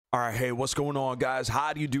All right, hey, what's going on, guys?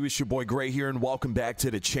 How do you do? It's your boy Gray here, and welcome back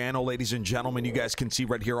to the channel. Ladies and gentlemen, you guys can see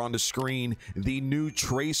right here on the screen, the new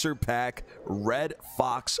Tracer Pack Red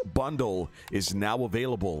Fox Bundle is now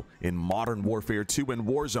available in Modern Warfare 2 and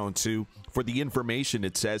Warzone 2. For the information,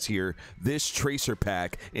 it says here, this Tracer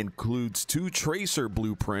Pack includes 2 Tracer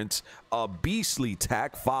blueprints, a beastly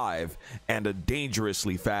TAC 5, and a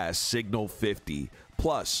dangerously fast Signal 50.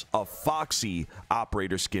 Plus a Foxy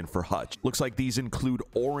operator skin for Hutch. Looks like these include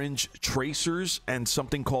orange tracers and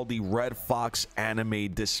something called the Red Fox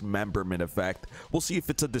anime dismemberment effect. We'll see if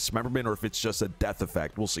it's a dismemberment or if it's just a death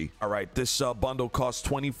effect. We'll see. All right, this bundle costs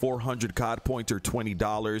 2,400 COD points or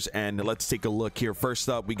 $20. And let's take a look here. First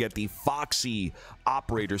up, we get the Foxy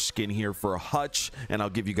operator skin here for Hutch, and I'll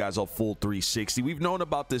give you guys a full 360. We've known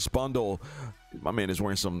about this bundle. My man is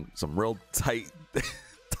wearing some real tight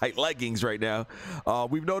tight leggings right now.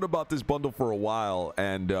 We've known about this bundle for a while,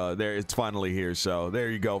 and there it's finally here. So there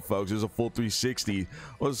you go, folks. There's a full 360.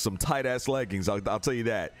 Those are some tight ass leggings, I'll tell you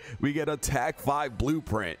that. We get a TAC 5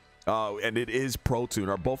 blueprint. And it is pro tuned.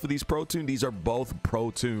 Are both of these pro tuned? These are both pro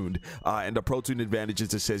tuned. And the pro tuned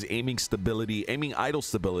advantages, it says aiming stability, aiming idle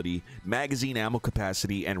stability, magazine ammo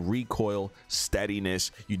capacity, and recoil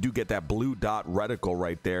steadiness. You do get that blue dot reticle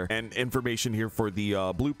right there. And information here for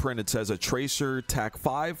the blueprint, it says a Tracer TAC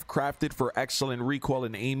 5 crafted for excellent recoil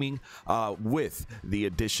and aiming with the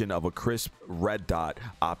addition of a crisp red dot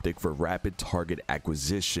optic for rapid target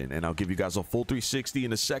acquisition. And I'll give you guys a full 360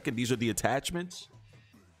 in a second. These are the attachments.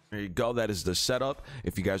 There you go. That is the setup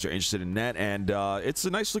if you guys are interested in that. And it's a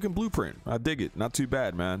nice looking blueprint. I dig it. Not too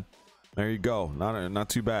bad, man. There you go. Not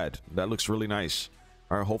too bad. That looks really nice.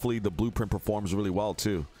 All right, hopefully the blueprint performs really well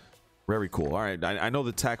too. Very cool. All right, I know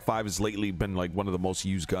the TAC 5 has lately been like one of the most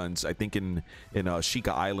used guns, I think, in Sheikah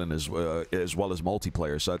Island as well as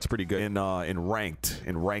multiplayer. So that's pretty good in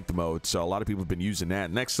ranked mode. So a lot of people have been using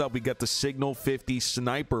that. Next up, we got the Signal 50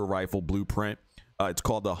 sniper rifle blueprint. It's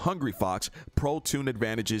called the Hungry Fox. Pro tune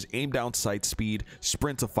advantages, aim down sight speed,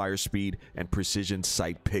 sprint to fire speed, and precision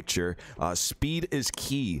sight picture. Speed is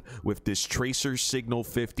key with this Tracer Signal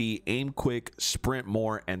 50. Aim quick, sprint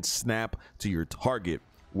more, and snap to your target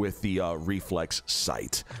with the reflex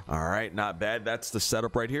sight. All right, not bad. That's the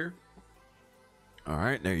setup right here. All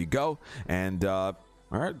right, there you go. And all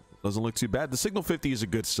right, doesn't look too bad. The Signal 50 is a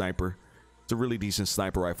good sniper. It's a really decent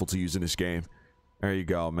sniper rifle to use in this game. There you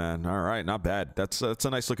go, man. All right, not bad. That's a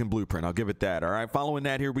nice looking blueprint. I'll give it that. All right, following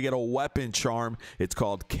that here, we get a weapon charm. It's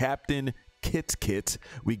called Captain Kit.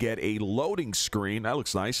 We get a loading screen. That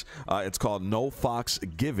looks nice. It's called No Fox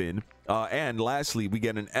Given. And lastly, we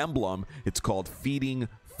get an emblem. It's called Feeding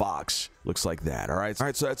Fox. Looks like that. All right,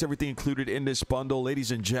 so that's everything included in this bundle.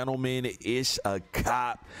 Ladies and gentlemen, it's a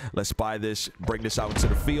cop. Let's buy this, bring this out into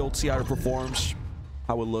the field, see how it performs,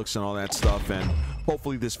 how it looks, and all that stuff. And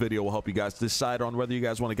hopefully this video will help you guys decide on whether you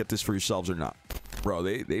guys want to get this for yourselves or not. Bro,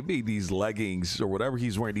 they made these leggings or whatever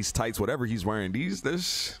he's wearing, these tights, whatever he's wearing,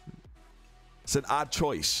 it's an odd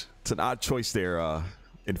choice. It's an odd choice there,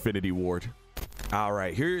 Infinity Ward. All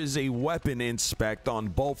right, here is a weapon inspect on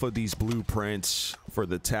both of these blueprints for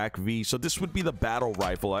the TAC V. So this would be the battle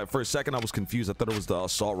rifle. For a second I was confused. I thought it was the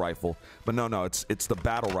assault rifle, but no, it's the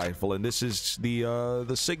battle rifle. And this is the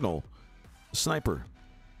Signal sniper.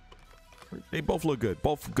 They both look good.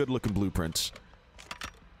 Both good looking blueprints.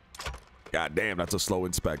 God damn, that's a slow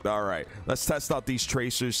inspect. All right, let's test out these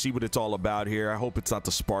tracers, see what it's all about here. I hope it's not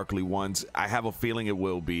the sparkly ones. I have a feeling it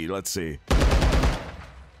will be. Let's see.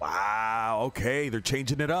 Wow, okay, they're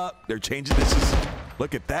changing it up. They're changing this.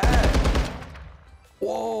 Look at that.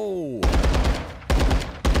 Whoa.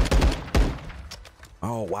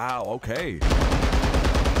 Oh, wow, okay.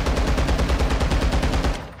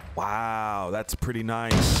 Wow, that's pretty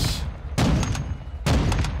nice.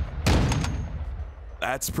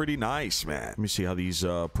 That's pretty nice, man. Let me see how these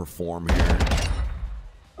perform here.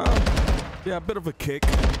 Yeah, a bit of a kick.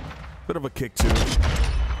 Bit of a kick, too.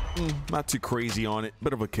 Not too crazy on it.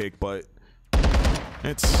 Bit of a kick, but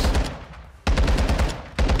it's...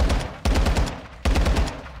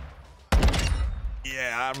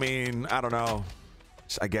 Yeah, I mean, I don't know.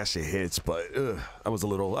 I guess it hits, but that was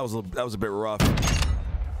a bit rough.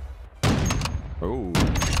 Oh,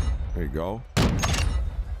 there you go.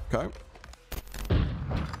 Okay.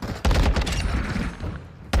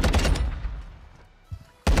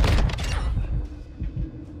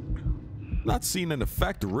 Not seeing an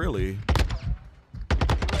effect, really.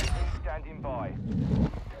 Standing by.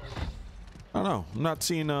 I don't know. I'm not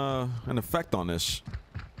seeing an effect on this.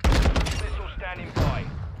 Missile standing by.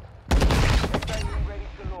 Ready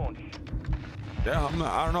to launch. Yeah, I'm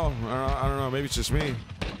not. I don't know. I don't know. Maybe it's just me.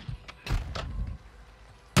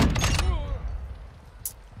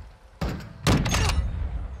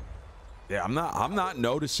 Yeah, I'm not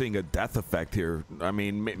noticing a death effect here. I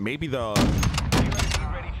mean, maybe the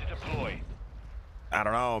Ready to deploy. I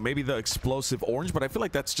don't know, maybe the explosive orange, but I feel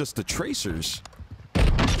like that's just the tracers.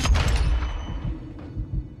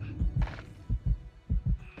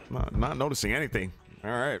 Not noticing anything.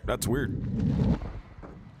 All right, that's weird.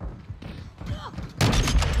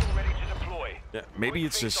 Ready to deploy. Yeah, maybe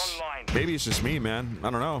it's just me, man. I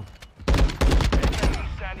don't know. Enemy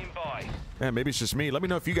standing by. Yeah, maybe it's just me. Let me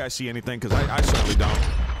know if you guys see anything, because I certainly don't.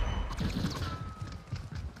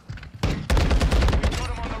 We've got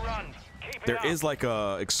 'em on the run. Keep it There up. is like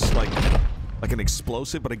an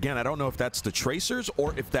explosive, but again, I don't know if that's the tracers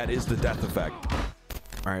or if that is the death effect.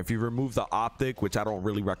 All right, if you remove the optic, which I don't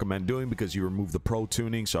really recommend doing because you remove the pro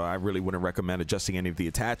tuning, so I really wouldn't recommend adjusting any of the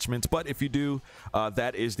attachments. But if you do,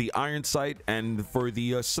 that is the iron sight. And for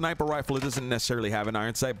the sniper rifle, it doesn't necessarily have an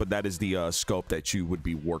iron sight, but that is the scope that you would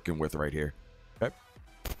be working with right here. Okay.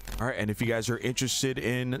 All right, and if you guys are interested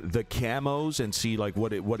in the camos and see like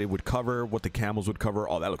what it would cover, what the camos would cover,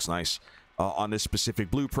 oh, that looks nice on this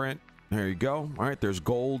specific blueprint. There you go. All right, there's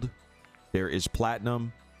gold, there is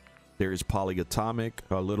platinum. There is polyatomic.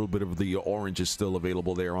 A little bit of the orange is still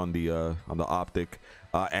available there on the optic,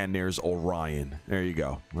 and there's Orion. There you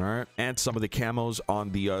go. All right, and some of the camos on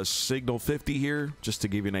the Signal 50 here, just to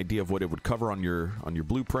give you an idea of what it would cover on your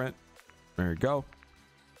blueprint. There you go.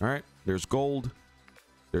 All right, there's gold,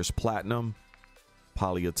 there's platinum,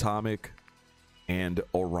 polyatomic, and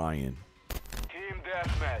Orion. Team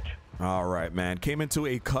deathmatch. All right, man. Came into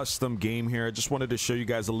a custom game here. I just wanted to show you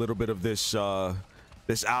guys a little bit of this.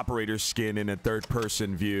 This operator skin in a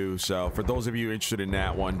third-person view. So for those of you interested in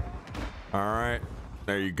that one, all right,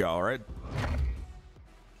 there you go. All right.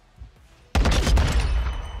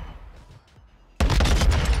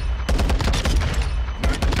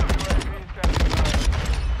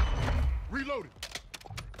 Reloaded.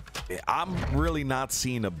 Yeah, I'm really not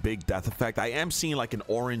seeing a big death effect. I am seeing like an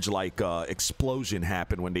orange explosion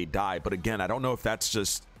happen when they die, but again, I don't know if that's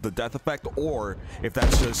just the death effect or if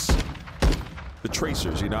that's just the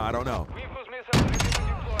tracers, you know, I don't know. Reinforced missiles ready to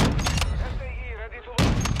deploy. SAE ready to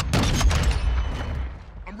launch.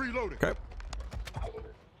 I'm reloading. Okay.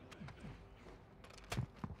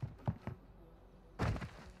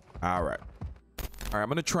 All right. All right, I'm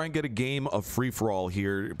going to try and get a game of free-for-all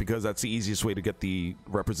here because that's the easiest way to get the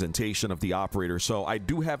representation of the operator. So I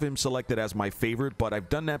do have him selected as my favorite, but I've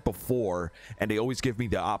done that before, and they always give me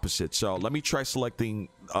the opposite. So let me try selecting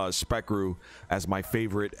Specru as my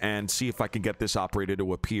favorite and see if I can get this operator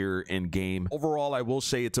to appear in game. Overall, I will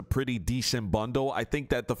say it's a pretty decent bundle. I think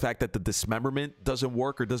that the fact that the dismemberment doesn't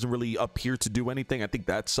work or doesn't really appear to do anything, I think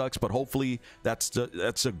that sucks, but hopefully that's a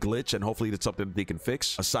glitch, and hopefully it's something that they can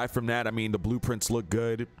fix. Aside from that, I mean, the blueprints look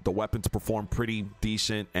good, the weapons perform pretty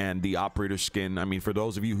decent, and the operator skin, I mean, for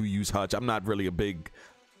those of you who use Hutch, I'm not really a big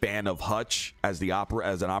fan of Hutch as an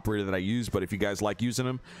operator that I use, but if you guys like using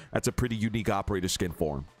him, that's a pretty unique operator skin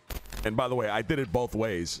for him. And by the way, I did it both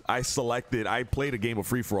ways. I played a game of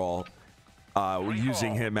free-for-all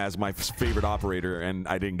using him as my favorite operator, and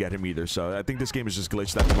I didn't get him either, so I think this game is just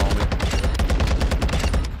glitched at the moment.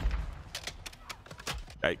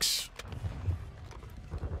 Yikes.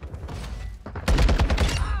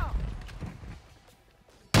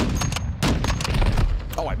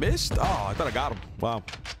 Oh, I missed? Oh, I thought I got him. Wow.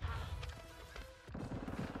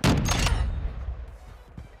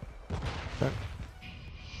 Okay.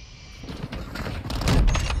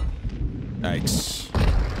 Nice.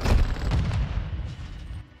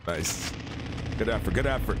 Nice. Good effort. Good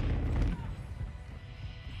effort.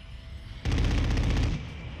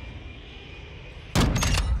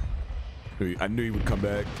 I knew he would come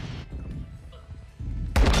back.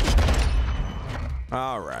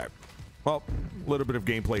 All right. Well, a little bit of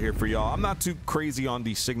gameplay here for y'all. I'm not too crazy on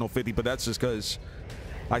the Signal 50, but that's just because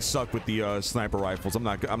I suck with the sniper rifles. I'm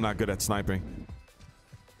not good at sniping.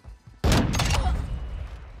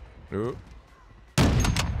 Ooh.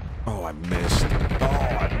 Oh, I missed. Oh,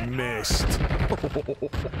 I missed.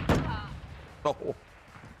 Oh. All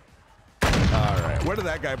right. Where did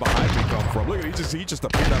that guy behind me come from? Look at he just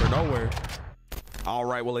appeared out of nowhere. All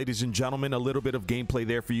right, well, ladies and gentlemen, a little bit of gameplay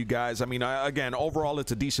there for you guys. I mean, again, overall,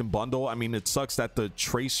 it's a decent bundle. I mean, it sucks that the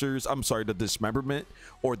the dismemberment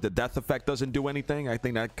or the death effect doesn't do anything. I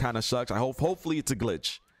think that kind of sucks. Hopefully it's a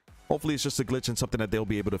glitch. hopefully it's just a glitch and something that they'll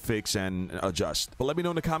be able to fix and adjust. But let me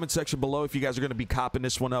know in the comment section below if you guys are going to be copping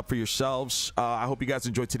this one up for yourselves. I hope you guys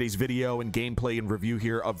enjoyed today's video and gameplay and review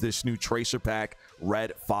here of this new Tracer Pack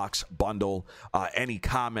Red Fox bundle. Any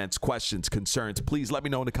comments, questions, concerns, please let me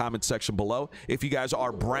know in the comment section below. If you guys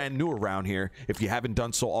are brand new around here, if you haven't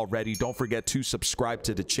done so already, don't forget to subscribe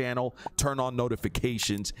to the channel, turn on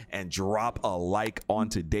notifications, and drop a like on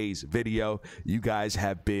today's video. You guys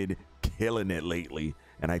have been killing it lately,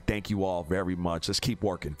 and I thank you all very much. Let's keep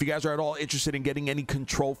working. If you guys are at all interested in getting any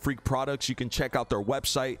Control Freak products, you can check out their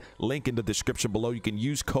website, link in the description below. You can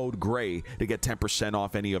use code GRAY to get 10%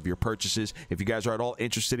 off any of your purchases. If you guys are at all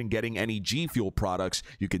interested in getting any G Fuel products,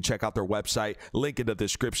 you can check out their website, link in the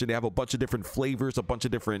description. They have a bunch of different flavors, a bunch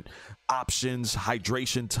of different options,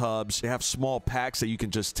 hydration tubs. They have small packs that you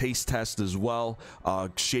can just taste test as well,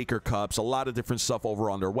 shaker cups, a lot of different stuff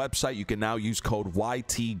over on their website. You can now use code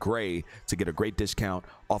YTGRAY to get a great discount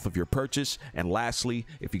off of your purchase. And lastly,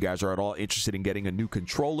 if you guys are at all interested in getting a new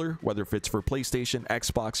controller, whether if it's for PlayStation,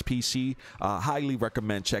 Xbox, PC, highly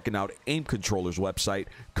recommend checking out Aim Controller's website.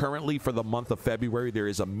 Currently, for the month of February, there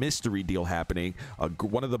is a mystery deal happening.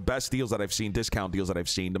 One of the best deals that I've seen, discount deals that I've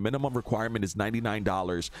seen. The minimum requirement is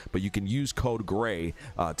 $99, but you can use code GRAY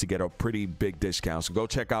to get a pretty big discount. So go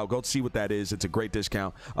check out, go see what that is. It's a great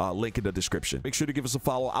discount. Link in the description. Make sure to give us a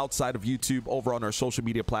follow outside of YouTube over on our social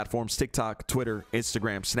media platforms, TikTok, Twitter, Instagram,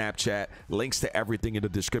 Snapchat. Links to everything in the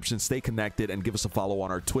description. Stay connected and give us a follow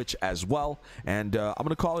on our Twitch as well. And I'm going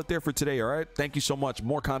to call it there for today, all right? Thank you so much.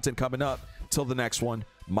 More content coming up. Till the next one,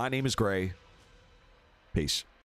 my name is Gray. Peace.